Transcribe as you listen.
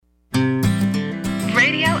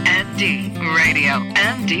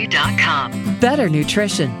MDRadio.com. Better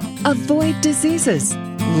nutrition. Avoid diseases.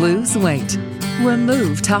 Lose weight.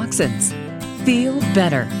 Remove toxins. Feel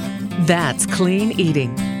better. That's clean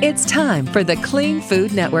eating. It's time for the Clean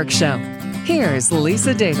Food Network Show. Here's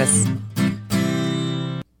Lisa Davis.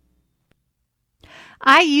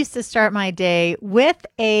 I used to start my day with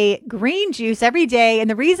a green juice every day. And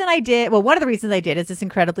the reason I did, well, one of the reasons I did is it's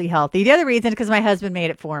incredibly healthy. The other reason is because my husband made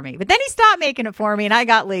it for me. But then he stopped making it for me and I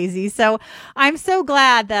got lazy. So I'm so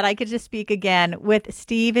glad that I could just speak again with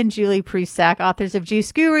Steve and Julie Prusak, authors of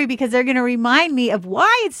Juice Guru, because they're going to remind me of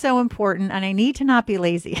why it's so important and I need to not be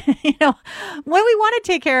lazy. When we want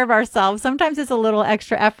to take care of ourselves, sometimes it's a little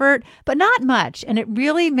extra effort, but not much. And it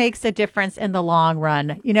really makes a difference in the long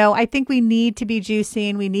run. I think we need to be juicing.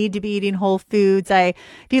 We need to be eating whole foods. If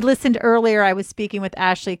you listened earlier, I was speaking with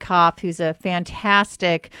Ashley Koff, who's a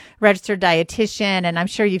fantastic registered dietitian, and I'm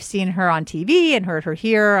sure you've seen her on TV and heard her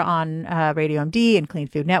here on Radio MD and Clean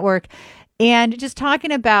Food Network. And just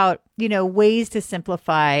talking about, ways to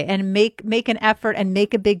simplify and make an effort and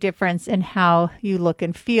make a big difference in how you look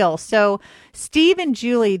and feel. So Steve and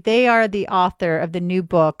Julie, they are the author of the new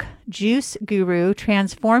book, Juice Guru,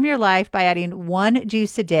 Transform Your Life by Adding One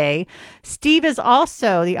Juice a Day. Steve is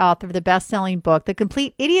also the author of the best-selling book, The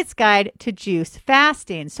Complete Idiot's Guide to Juice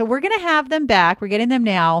Fasting. So we're going to have them back. We're getting them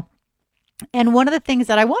now. And one of the things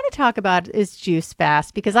that I want to talk about is Juice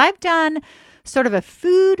Fast, because I've done sort of a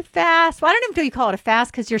food fast. Well, I don't even know if you call it a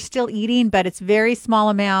fast because you're still eating, but it's very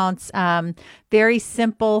small amounts, very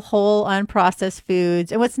simple, whole, unprocessed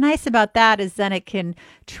foods. And what's nice about that is then it can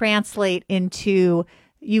translate into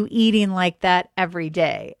you eating like that every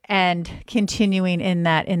day and continuing in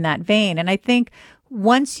that vein. And I think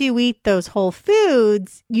once you eat those whole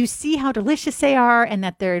foods, you see how delicious they are and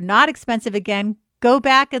that they're not expensive. Again, go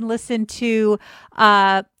back and listen to,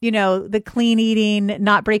 the Clean Eating,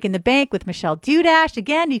 Not Breaking the Bank with Michelle Dudash.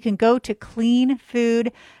 Again, you can go to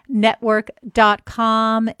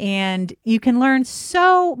cleanfoodnetwork.com and you can learn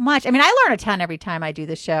so much. I mean, I learn a ton every time I do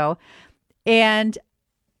the show. And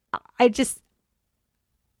I just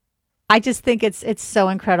think it's so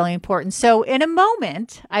incredibly important. So in a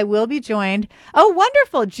moment, I will be joined. Oh,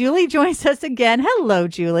 wonderful. Julie joins us again. Hello,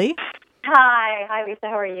 Julie. Hi, Lisa.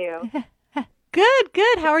 How are you?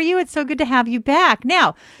 Good. How are you? It's so good to have you back.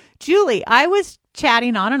 Now, Julie, I was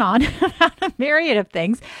chatting on and on about a myriad of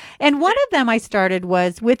things. And one of them I started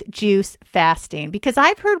was with juice fasting, because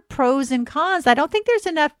I've heard pros and cons. I don't think there's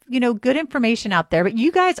enough, good information out there, but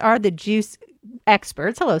you guys are the juice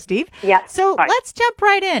experts. Hello, Steve. Yeah. So Hi. Let's jump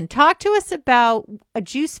right in. Talk to us about a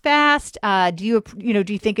juice fast. Do you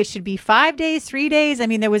think it should be 5 days, 3 days? I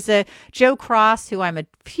mean, there was a Joe Cross, who I'm a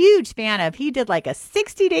huge fan of. He did like a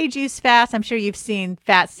 60-day juice fast. I'm sure you've seen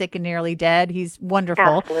Fat, Sick, and Nearly Dead. He's wonderful.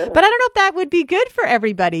 Absolutely. But I don't know if that would be good for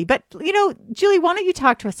everybody. But, Julie, why don't you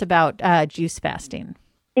talk to us about juice fasting?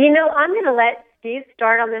 I'm going to let Steve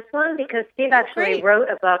start on this one because Steve actually wrote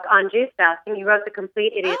a book on juice fasting. He wrote The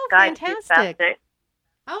Complete Idiot's Guide to Juice Fasting.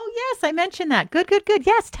 Oh, yes, I mentioned that. Good.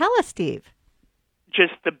 Yes, tell us, Steve.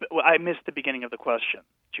 I missed the beginning of the question,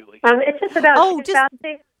 Julie. It's just about juice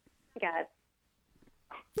fasting. Go ahead.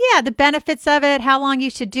 Yeah, the benefits of it, how long you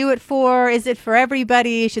should do it for. Is it for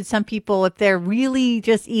everybody? Should some people, if they're really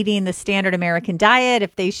just eating the standard American diet,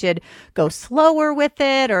 if they should go slower with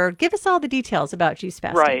it, or give us all the details about juice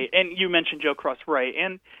fasting. Right, and you mentioned Joe Cross, right.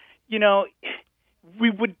 And, we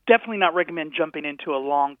would definitely not recommend jumping into a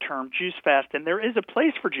long-term juice fast, and there is a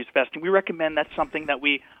place for juice fasting. We recommend that's something that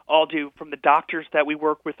we all do from the doctors that we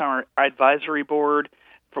work with on our advisory board.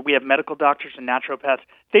 We have medical doctors and naturopaths.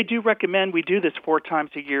 They do recommend we do this 4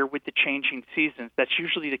 times a year with the changing seasons. That's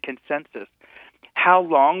usually the consensus. How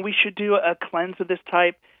long we should do a cleanse of this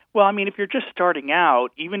type? Well, I mean, if you're just starting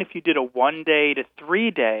out, even if you did a 1-day to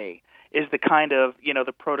 3-day is the kind of,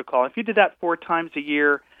 the protocol. If you did that 4 times a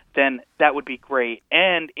year, then that would be great.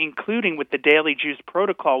 And including with the daily juice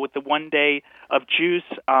protocol, with the 1 day of juice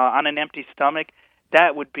on an empty stomach,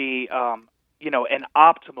 that would be an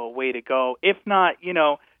optimal way to go. If not,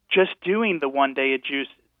 just doing the 1 day juice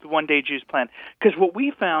plan. Because what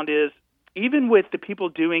we found is, even with the people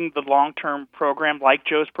doing the long-term program, like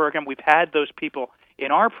Joe's program, we've had those people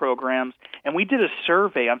in our programs, and we did a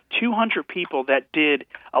survey on 200 people that did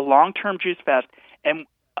a long-term juice fast, and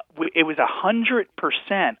it was 100%.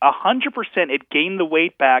 100% it gained the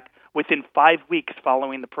weight back within 5 weeks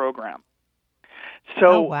following the program.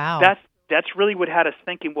 So that's really what had us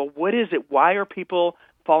thinking, well, what is it? Why are people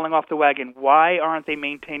falling off the wagon? Why aren't they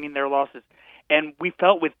maintaining their losses? And we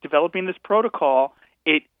felt with developing this protocol,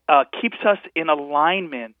 it keeps us in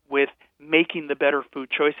alignment with making the better food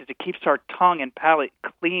choices. It keeps our tongue and palate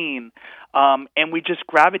clean. and we just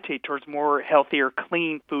gravitate towards more healthier,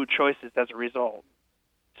 clean food choices as a result.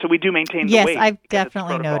 So we do maintain the weight. Yes, I've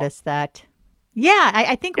definitely noticed that. Yeah,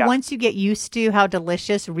 I think once you get used to how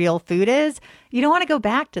delicious real food is, you don't want to go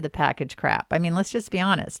back to the packaged crap. I mean, let's just be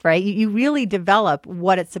honest, right? You really develop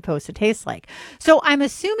what it's supposed to taste like. So I'm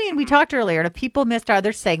assuming we talked earlier, and if people missed our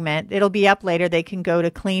other segment, it'll be up later. They can go to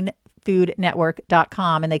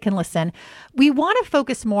cleanfoodnetwork.com and they can listen. We want to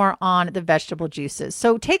focus more on the vegetable juices.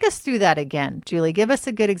 So take us through that again, Julie. Give us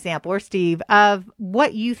a good example, or Steve, of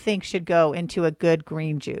what you think should go into a good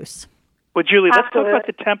green juice. Well, Julie, let's talk about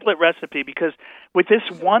the template recipe, because with this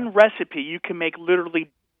one recipe, you can make literally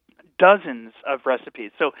dozens of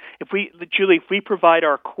recipes. So Julie, if we provide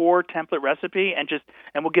our core template recipe and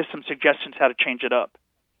we'll give some suggestions how to change it up.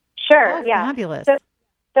 Sure, yeah. Fabulous.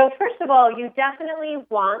 So first of all, you definitely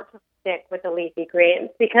want to stick with the leafy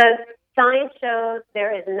greens, because science shows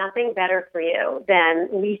there is nothing better for you than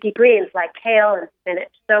leafy greens like kale and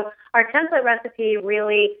spinach. So our template recipe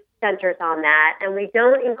really centers on that, and we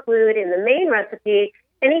don't include in the main recipe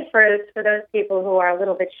any fruits for those people who are a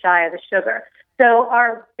little bit shy of the sugar. So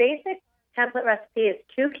our basic template recipe is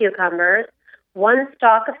 2 cucumbers, 1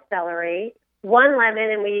 stalk of celery, 1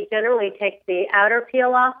 lemon, and we generally take the outer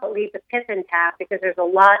peel off but leave the pith intact because there's a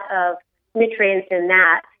lot of nutrients in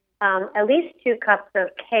that. At least 2 cups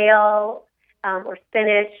of kale or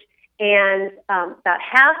spinach, and about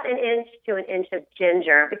half an inch to an inch of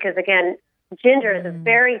ginger, because again, ginger is a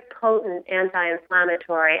very potent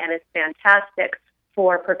anti-inflammatory, and it's fantastic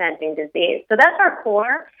for preventing disease. So that's our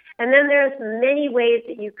core. And then there's many ways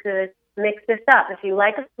that you could mix this up. If you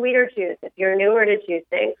like a sweeter juice, if you're newer to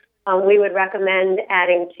juicing, we would recommend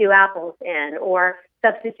adding 2 apples in, or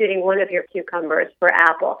substituting 1 of your cucumbers for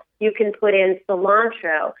apple. You can put in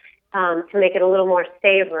cilantro to make it a little more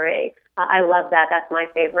savory. I love that. That's my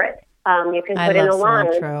favorite. You can put in a lime.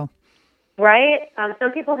 Cilantro. Right?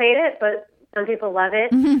 Some people hate it, but some people love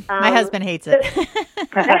it. My husband hates it.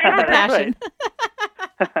 Passion.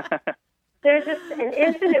 There's just an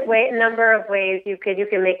infinite number of ways you can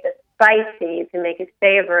make this spicy, you can make it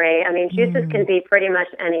savory. I mean, juices can be pretty much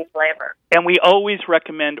any flavor. And we always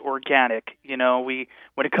recommend organic. When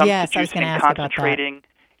it comes to juicing and concentrating,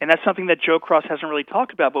 and that's something that Joe Cross hasn't really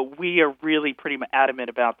talked about, but we are really pretty adamant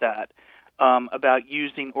about that, about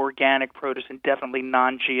using organic produce and definitely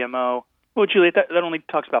non-GMO. Well, Julie, that only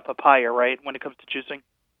talks about papaya, right, when it comes to juicing?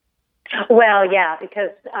 Well, yeah, because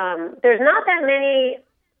there's not that many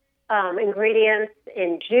ingredients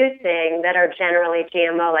in juicing that are generally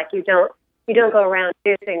GMO. Like you don't go around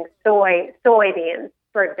juicing soybeans,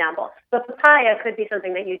 for example. But papaya could be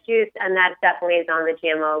something that you juice, and that definitely is on the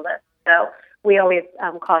GMO list. So we always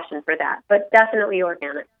caution for that, but definitely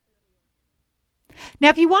organic. Now,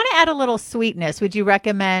 if you want to add a little sweetness, would you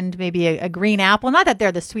recommend maybe a green apple? Not that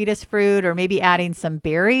they're the sweetest fruit, or maybe adding some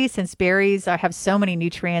berries, since berries have so many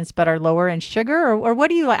nutrients but are lower in sugar? Or what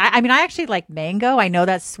do you like? I mean, I actually like mango. I know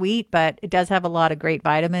that's sweet, but it does have a lot of great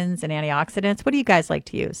vitamins and antioxidants. What do you guys like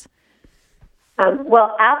to use?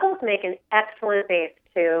 Well, apples make an excellent base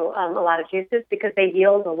to a lot of juices because they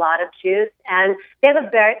yield a lot of juice, and they have a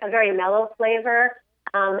very mellow flavor.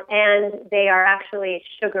 And they are actually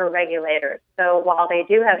sugar regulators. So while they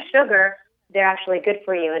do have sugar, they're actually good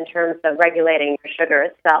for you in terms of regulating your sugar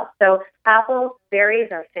itself. So apples,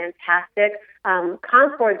 berries are fantastic.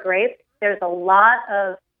 Concord grapes, there's a lot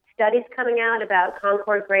of studies coming out about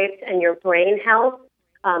Concord grapes and your brain health.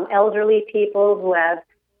 Elderly people who have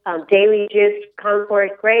daily juiced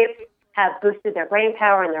Concord grapes have boosted their brain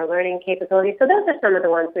power and their learning capabilities. So those are some of the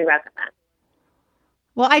ones we recommend.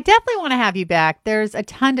 Well, I definitely want to have you back. There's a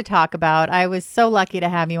ton to talk about. I was so lucky to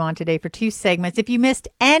have you on today for 2 segments. If you missed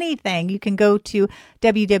anything, you can go to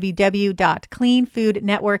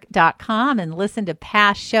www.cleanfoodnetwork.com and listen to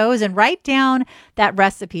past shows and write down that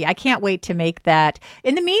recipe. I can't wait to make that.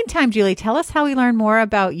 In the meantime, Julie, tell us how we learn more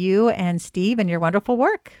about you and Steve and your wonderful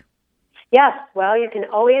work. Yes, well, you can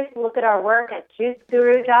always look at our work at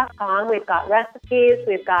juiceguru.com. We've got recipes.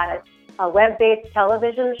 We've got a web-based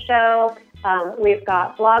television show. We've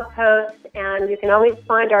got blog posts, and you can always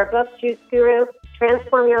find our book, Juice Guru,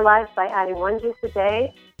 Transform Your Life by Adding 1 Juice a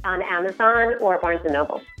Day, on Amazon or Barnes &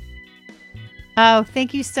 Noble. Oh,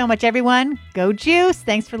 thank you so much, everyone. Go juice.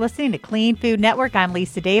 Thanks for listening to Clean Food Network. I'm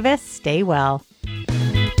Lisa Davis. Stay well.